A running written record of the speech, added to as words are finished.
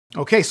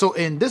Okay, so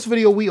in this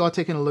video, we are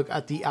taking a look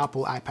at the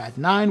Apple iPad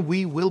 9.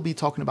 We will be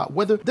talking about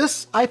whether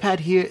this iPad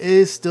here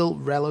is still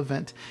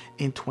relevant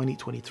in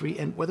 2023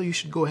 and whether you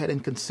should go ahead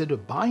and consider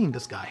buying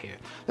this guy here.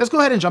 Let's go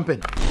ahead and jump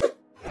in.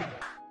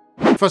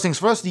 First things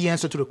first, the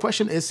answer to the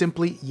question is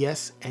simply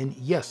yes and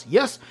yes.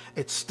 Yes,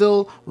 it's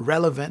still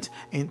relevant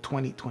in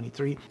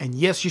 2023. And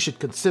yes, you should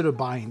consider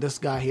buying this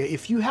guy here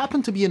if you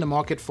happen to be in the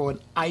market for an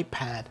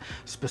iPad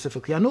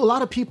specifically. I know a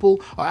lot of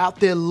people are out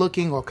there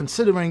looking or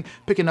considering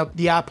picking up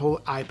the Apple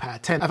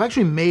iPad 10. I've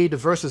actually made a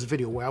versus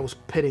video where I was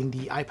pitting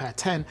the iPad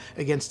 10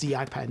 against the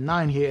iPad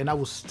 9 here, and I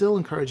was still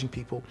encouraging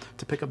people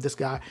to pick up this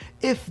guy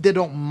if they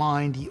don't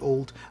mind the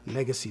old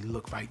legacy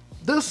look, right?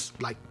 This,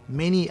 like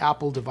many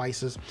Apple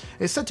devices,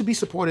 is said to be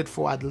supported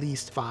for at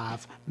least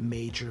 5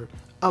 major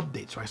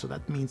updates, right? So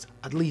that means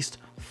at least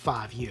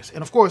 5 years.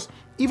 And of course,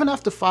 even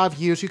after 5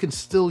 years, you can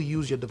still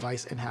use your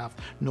device and have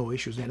no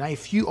issues. And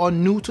if you are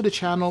new to the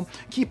channel,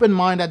 keep in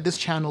mind that this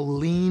channel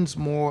leans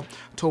more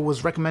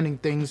towards recommending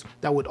things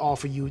that would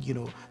offer you,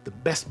 the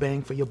best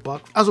bang for your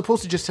buck, as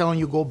opposed to just telling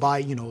you go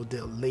buy,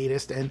 the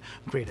latest and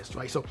greatest,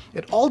 right? So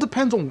it all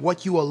depends on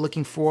what you are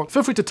looking for.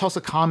 Feel free to toss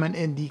a comment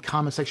in the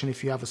comment section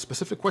if you have a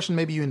specific question.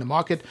 Maybe you're in the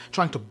market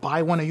trying to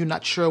buy one and you're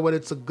not sure whether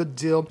it's a good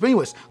deal. But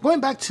anyways,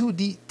 going back to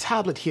the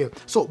tablet here.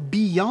 So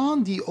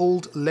beyond the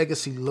old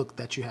legacy look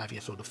that you have here,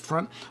 so the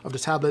front of the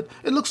tablet,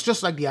 it looks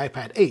just like the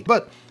iPad 8,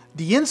 but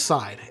the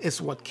inside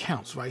is what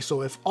counts, right?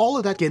 So if all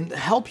of that can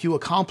help you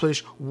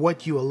accomplish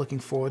what you are looking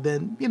for,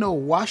 then,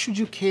 why should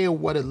you care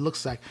what it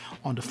looks like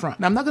on the front?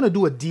 Now, I'm not going to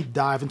do a deep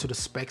dive into the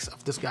specs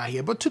of this guy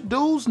here, but to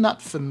those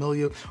not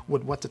familiar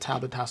with what the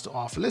tablet has to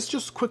offer, let's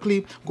just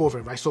quickly go over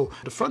it, right? So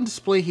the front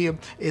display here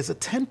is a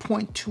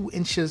 10.2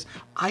 inches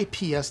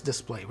IPS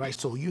display, right?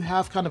 So you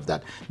have kind of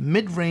that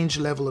mid-range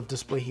level of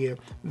display here.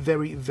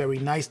 Very, very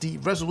nice. The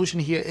resolution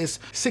here is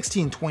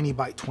 1620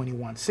 by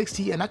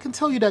 2160, and I can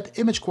tell you that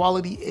image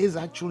quality is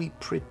actually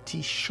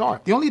pretty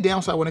sharp. The only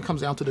downside when it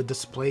comes down to the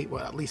display,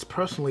 well, at least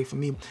personally for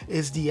me,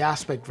 is the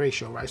aspect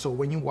ratio, right? So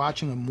when you're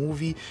watching a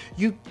movie,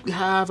 you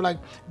have like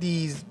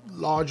these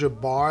larger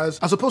bars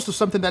as opposed to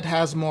something that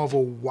has more of a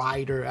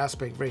wider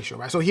aspect ratio,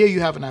 right? So here you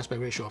have an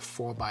aspect ratio of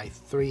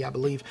 4:3, I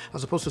believe,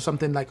 as opposed to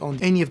something like on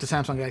any of the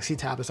Samsung Galaxy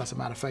tablets, as a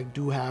matter of fact,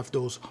 do have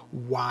those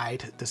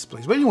wide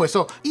displays. But anyway,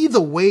 so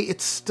either way,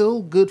 it's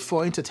still good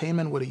for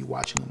entertainment, whether you're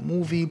watching a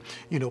movie,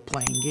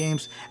 playing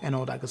games and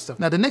all that good stuff.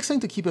 Now, the next thing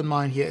to keep in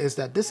mind here is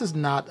that this is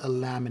not a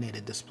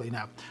laminated display.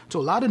 Now, to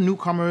a lot of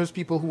newcomers,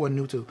 people who are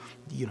new to,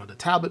 the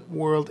tablet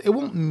world, it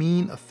won't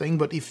mean a thing,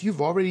 but if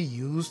you've already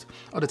used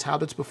other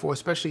tablets before,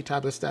 especially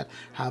tablets that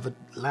have a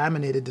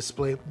laminated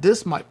display,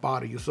 this might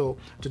bother you. So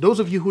to those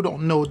of you who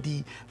don't know,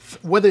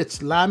 whether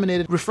it's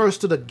laminated refers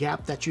to the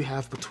gap that you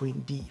have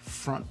between the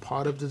front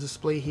part of the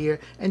display here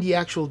and the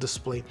actual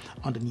display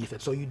underneath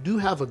it. So you do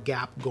have a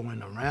gap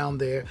going around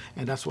there,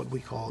 and that's what we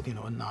call,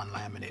 a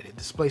non-laminated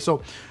display.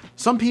 So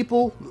some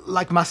people,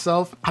 like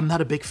myself, I'm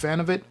not a big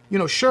fan of it.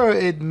 Sure,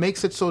 it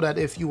makes it so that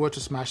if you were to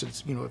smash it,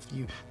 if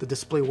the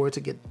display were to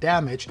get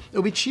damaged,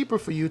 it'll be cheaper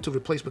for you to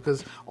replace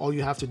because all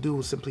you have to do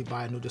is simply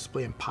buy a new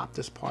display and pop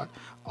this part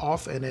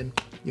off, and then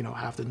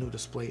have the new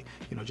display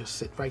just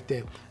sit right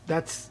there.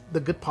 That's the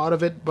good part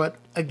of it. But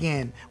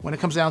again, when it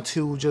comes down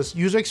to just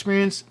user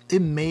experience,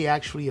 it may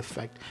actually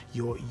affect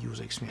your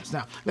user experience.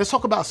 Now, let's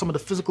talk about some of the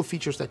physical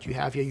features that you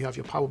have here. You have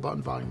your power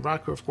button, volume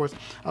rocker, of course,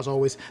 as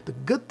always. The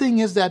good thing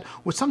is that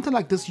with something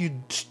like this, you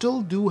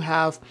still do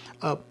have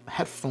a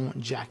headphone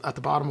jack. At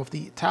the bottom of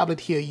the tablet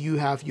here, you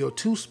have your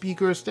 2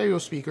 speakers, stereo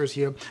speakers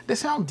here. They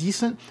sound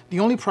decent. The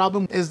only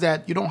problem is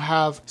that you don't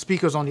have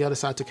speakers on the other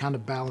side to kind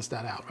of balance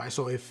that out, right?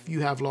 So if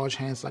you have large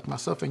hands like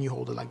myself and you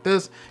hold it like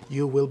this,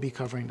 you will be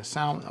covering the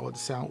sound, or the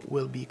sound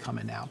will be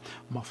coming out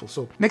muffled.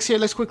 So next here,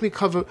 let's quickly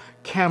cover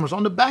cameras.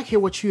 On the back here,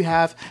 what you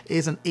have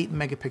is an 8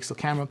 megapixel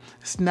camera.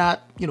 It's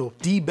not,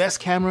 the best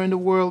camera in the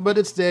world, but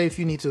it's there if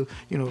you need to,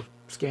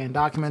 scan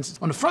documents.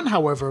 On the front,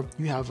 however,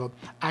 you have a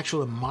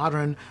actual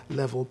modern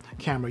level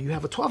camera. You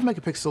have a 12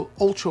 megapixel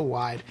ultra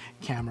wide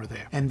camera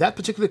there. And that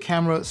particular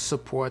camera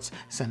supports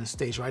center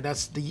stage, right?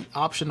 That's the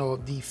option or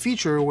the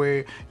feature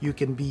where you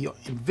can be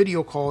in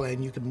video call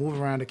and you can move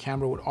around. The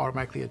camera would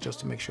automatically adjust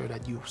to make sure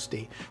that you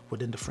stay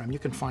within the frame. You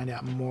can find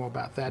out more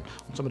about that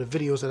on some of the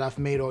videos that I've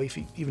made, or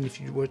even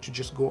if you were to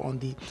just go on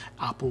the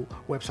Apple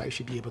website, you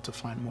should be able to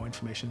find more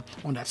information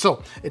on that.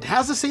 So it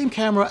has the same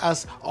camera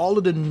as all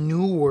of the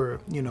newer,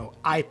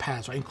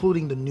 iPads, right,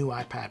 including the new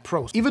iPad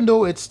Pros. Even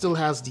though it still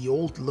has the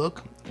old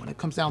look, when it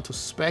comes down to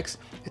specs,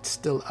 it's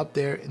still up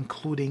there,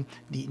 including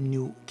the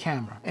new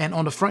camera. And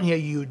on the front here,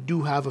 you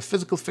do have a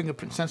physical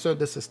fingerprint sensor.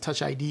 This is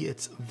Touch ID.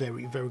 It's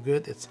very, very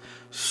good. It's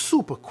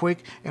super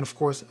quick and, of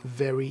course,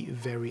 very,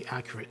 very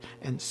accurate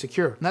and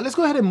secure. Now, let's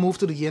go ahead and move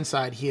to the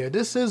inside here.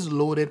 This is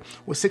loaded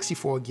with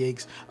 64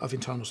 gigs of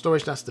internal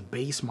storage. That's the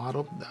base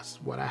model. That's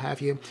what I have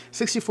here.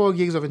 64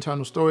 gigs of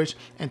internal storage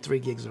and 3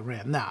 gigs of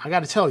RAM. Now, I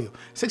got to tell you,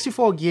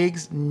 64 gigs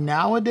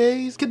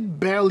nowadays could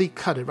barely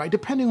cut it, right?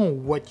 Depending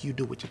on what you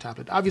do with your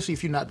tablet. Obviously,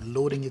 if you're not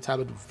loading your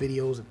tablet with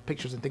videos and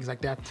pictures and things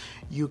like that,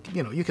 you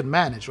can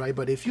manage, right?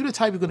 But if you're the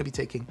type you're going to be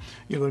taking,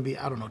 you're going to be,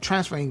 I don't know,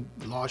 transferring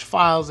large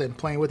files and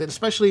playing with it,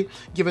 especially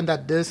given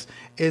that this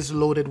is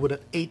loaded with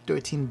an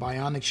 813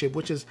 Bionic chip,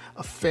 which is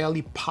a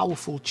fairly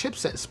powerful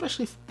chipset,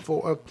 especially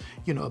for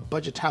a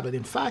budget tablet.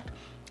 In fact,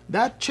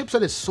 that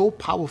chipset is so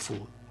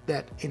powerful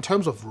that in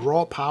terms of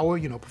raw power,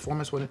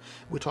 performance, when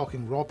we're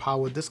talking raw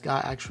power, this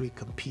guy actually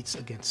competes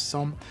against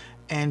some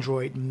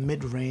Android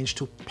mid-range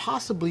to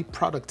possibly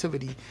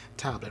productivity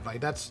tablet,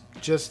 right? That's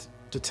just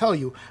to tell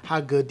you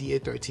how good the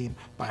 813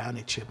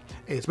 Bionic chip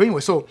is. But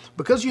anyway, so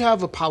because you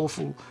have a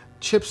powerful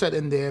chipset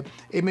in there,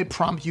 it may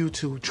prompt you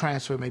to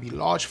transfer maybe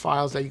large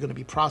files that you're going to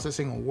be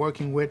processing or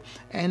working with,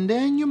 and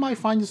then you might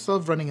find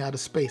yourself running out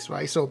of space,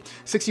 right? So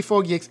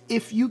 64 gigs,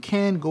 if you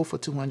can go for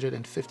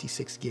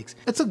 256 gigs,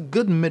 it's a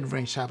good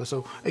mid-range tablet.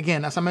 So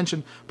again, as I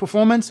mentioned,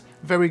 performance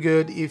very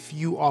good. If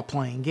you are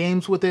playing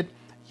games with it,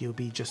 you'll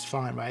be just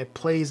fine, right? It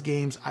plays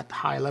games at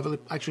high level.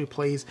 It actually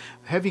plays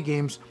heavy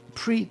games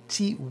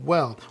pretty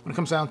well. When it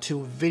comes down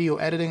to video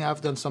editing, I've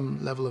done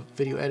some level of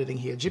video editing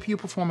here. GPU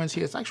performance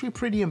here is actually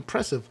pretty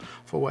impressive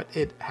for what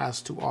it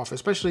has to offer,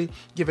 especially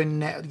given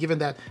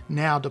that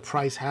now the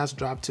price has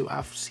dropped to,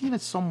 I've seen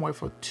it somewhere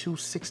for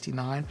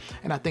 $269,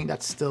 and I think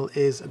that still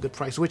is a good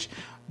price, which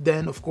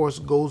then of course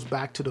goes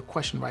back to the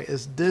question, right?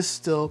 Is this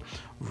still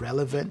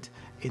relevant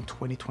in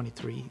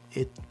 2023?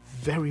 It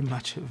very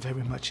much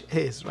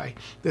is, right?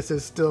 This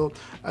is still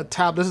a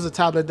tablet. This is a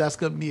tablet that's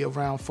going to be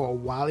around for a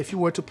while. If you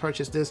were to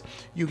purchase this,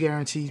 you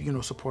guarantee,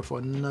 support for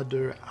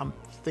another, I'm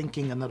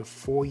thinking another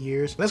 4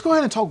 years. Let's go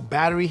ahead and talk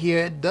battery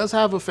here. It does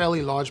have a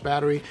fairly large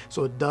battery,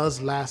 so it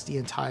does last the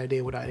entire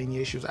day without any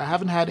issues. I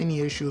haven't had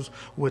any issues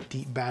with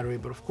the battery,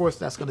 but of course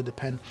that's going to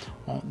depend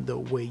on the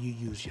way you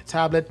use your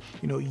tablet.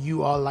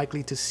 You are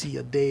likely to see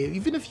a day,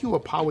 even if you're a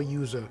power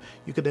user,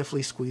 you could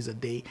definitely squeeze a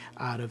day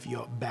out of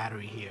your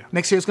battery here.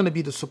 Next here is going to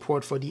be the support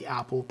for the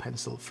Apple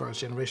Pencil first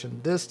generation.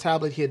 This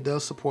tablet here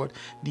does support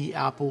the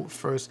Apple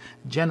first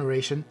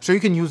generation, so you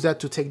can use that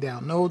to take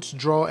down notes,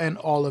 draw, and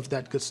all of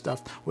that good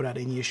stuff without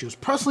any issues.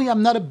 Personally,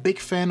 I'm not a big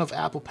fan of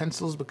Apple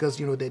Pencils because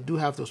they do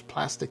have those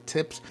plastic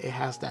tips. It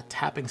has that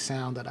tapping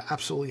sound that I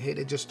absolutely hate.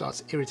 It just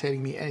starts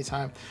irritating me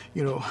anytime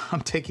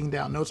I'm taking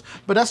down notes.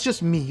 But that's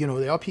just me.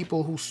 There are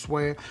people who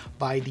swear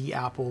by the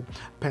Apple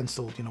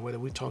Pencil, whether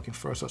we're talking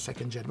first or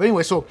second gen. But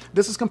anyway, so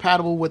this is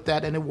compatible with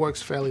that, and it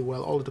works fairly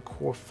well. All of the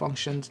core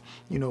functions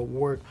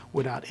work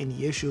without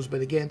any issues.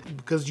 But again,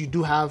 because you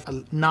do have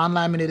a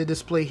non-laminated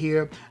display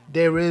here,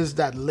 there is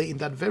that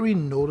very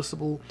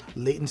noticeable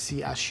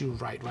latency as you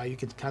write, right? You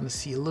can kind of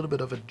see a little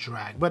bit of a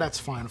drag, but that's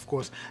fine, of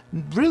course.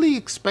 Really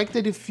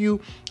expected if you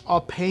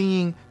are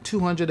paying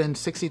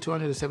 260,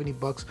 270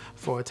 bucks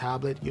for a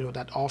tablet,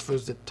 that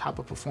offers the type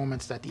of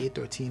performance that the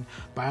 813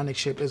 Bionic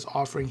chip is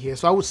offering here.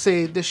 So I would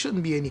say there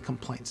shouldn't be any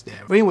complaints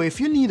there. But anyway, if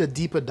you need a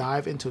deeper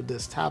dive into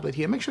this tablet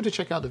here, make sure to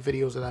check out the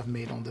videos that I've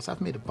made on this.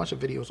 I've made a bunch of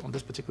videos on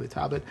this particular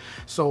tablet.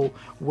 So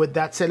with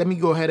that said, let me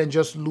go ahead and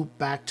just loop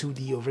back to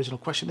the original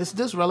question. Is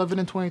this relevant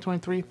in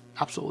 2023?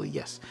 Absolutely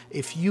yes.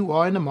 If you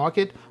are in the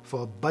market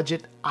for a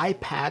budget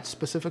iPad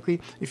specifically,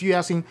 if you're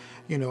asking,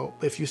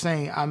 if you're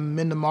saying I'm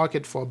in the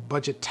market for a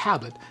budget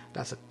tablet,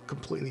 that's a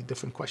completely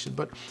different question.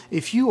 But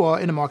if you are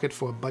in the market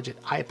for a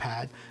budget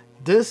iPad,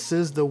 this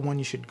is the one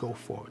you should go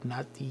for,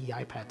 not the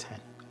iPad 10.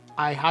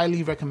 I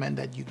highly recommend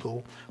that you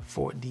go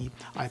for the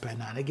iPad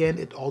 9. Again,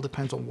 it all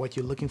depends on what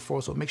you're looking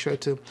for, so make sure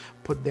to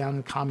put down in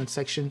the comment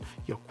section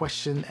your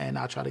question and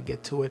I'll try to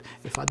get to it.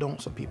 If I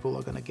don't, some people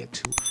are going to get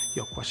to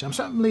your question. I'm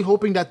certainly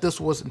hoping that this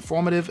was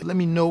informative. Let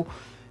me know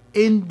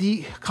in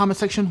the comment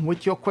section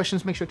with your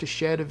questions. Make sure to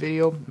share the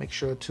video, make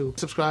sure to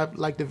subscribe,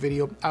 like the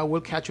video. I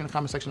will catch you in the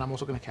comment section. I'm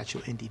also going to catch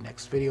you in the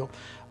next video.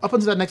 Up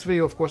until that next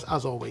video, of course,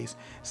 as always,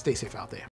 stay safe out there.